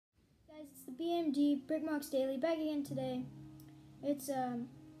the BMD Brickmox Daily back again today. It's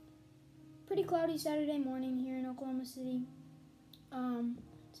pretty cloudy Saturday morning here in Oklahoma City.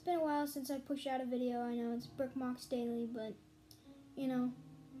 It's been a while since I pushed out a video. I know it's Brickmox Daily, but you know,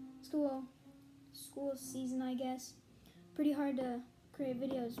 school season, I guess. Pretty hard to create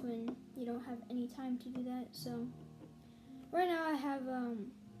videos when you don't have any time to do that. So right now I have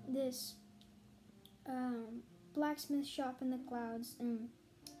this blacksmith shop in the clouds, and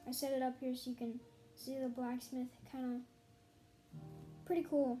I set it up here so you can see the blacksmith, kind of pretty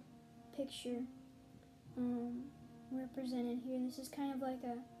cool picture represented here. This is kind of like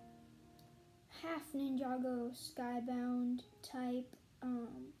a half Ninjago skybound type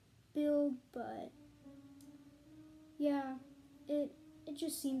build, but yeah, it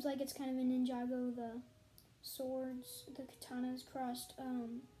just seems like it's kind of a Ninjago. The swords, the katanas crossed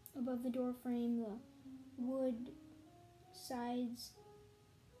above the door frame, the wood sides,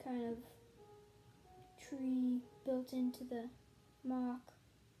 kind of tree built into the mock.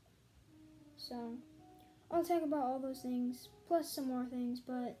 So I'll talk about all those things plus some more things,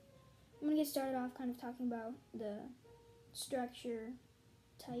 but I'm gonna get started off kind of talking about the structure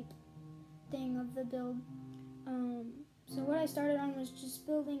type thing of the build. So what I started on was just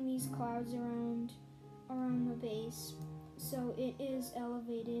building these clouds around the base, so it is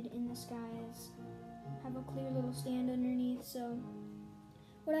elevated in the skies. Have a clear little stand underneath. So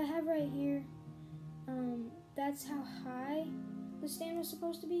what I have right here, that's how high the stand was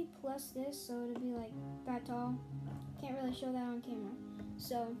supposed to be, plus this, so it'd be like that tall. Can't really show that on camera,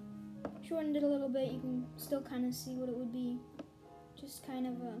 so shortened it a little bit. You can still kind of see what it would be, just kind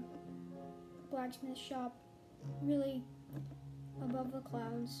of a blacksmith shop really above the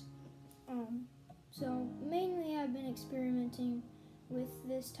clouds. So mainly I've been experimenting with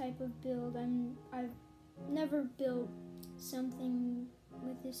this type of build. I've never built something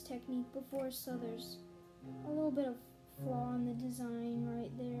with this technique before, so there's a little bit of flaw in the design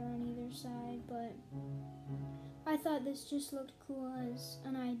right there on either side, but I thought this just looked cool as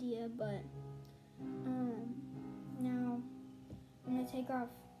an idea. But now I'm going to take off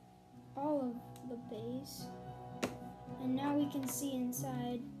all of the base, and now we can see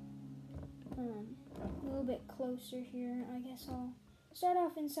inside a little bit closer here. I guess I'll start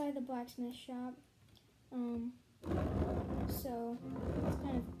off inside the blacksmith shop. So it's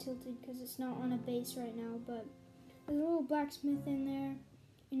kind of tilted because it's not on a base right now, but there's a little blacksmith in there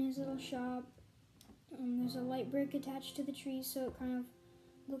in his little shop. There's a light brick attached to the tree, so it kind of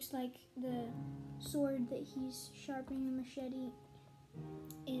looks like the sword that he's sharpening, the machete,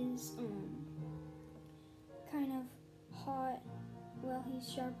 is kind of hot while he's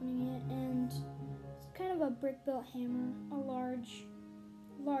sharpening it. And it's kind of a brick built hammer, a large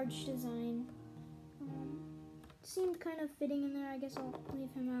design. Seemed kind of fitting in there. I guess I'll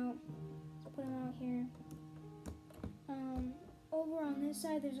leave him out. Let's put him out here. Over on this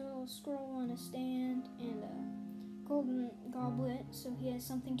side, there's a little scroll on a stand and a golden goblet, so he has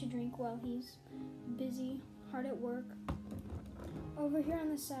something to drink while he's busy, hard at work. Over here on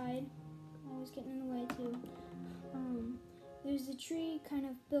the side, always getting in the way too, there's the tree kind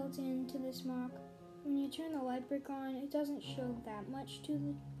of built into this mock. When you turn the light brick on, it doesn't show that much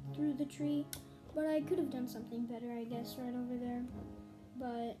through the tree, but I could have done something better, I guess, right over there.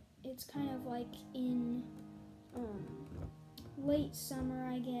 But it's kind of like in late summer,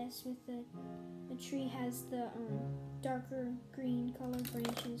 I guess, with the tree has the darker green colored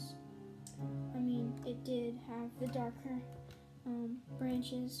branches. I mean, it did have the darker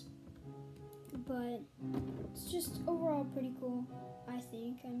branches, but it's just overall pretty cool, I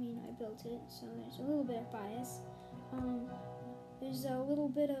think. I mean, I built it, so there's a little bit of bias. There's a little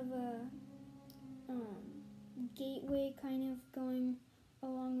bit of a gateway kind of going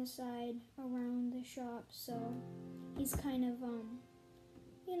along the side around the shop, so he's kind of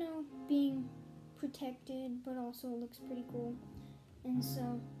you know, being protected, but also looks pretty cool. And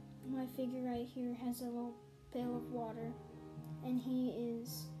so my figure right here has a little pail of water, and he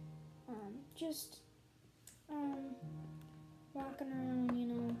is just walking around, you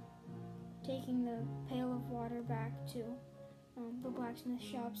know, taking the pail of water back to the blacksmith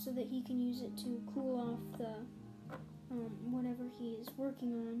shop so that he can use it to cool off the whatever he is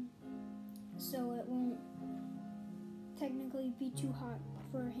working on, so it won't technically be too hot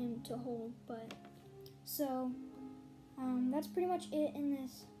for him to hold. But so that's pretty much it in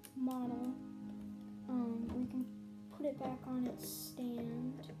this model. We can put it back on its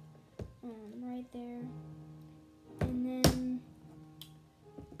stand right there, and then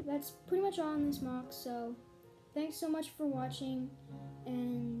that's pretty much all in this mock. So thanks so much for watching,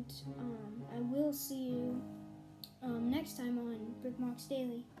 and I will see you next time on Brickmox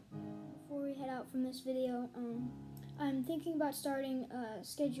Daily. before we head out from this video, I'm thinking about starting a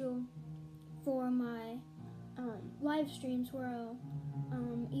schedule for my live streams where I'll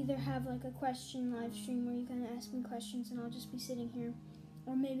either have like a question live stream where you kind of ask me questions and I'll just be sitting here,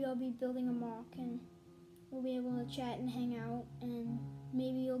 or maybe I'll be building a mock and we'll be able to chat and hang out, and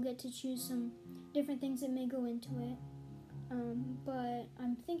maybe you'll get to choose some different things that may go into it. But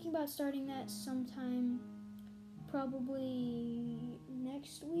I'm thinking about starting that sometime probably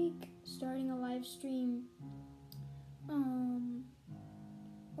next week, starting a live stream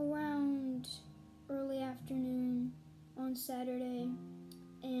around early afternoon on Saturday.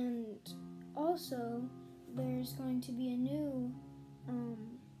 And also there's going to be a new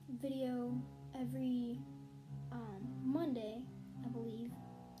video every Monday, I believe.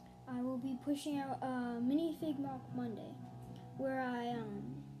 I will be pushing out a minifig mock Monday where I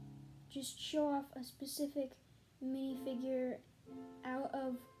just show off a specific minifigure out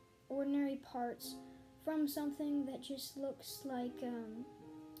of ordinary parts from something that just looks like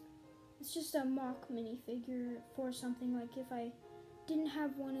it's just a mock minifigure for something. Like if I didn't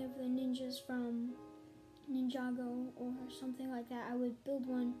have one of the ninjas from Ninjago or something like that, I would build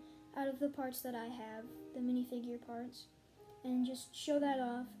one out of the parts that I have, the minifigure parts, and just show that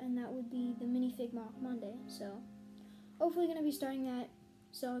off, and that would be the minifig mock Monday. So hopefully going to be starting that.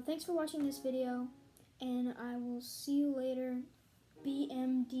 So thanks for watching this video, and I will see you later.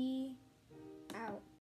 BMD out.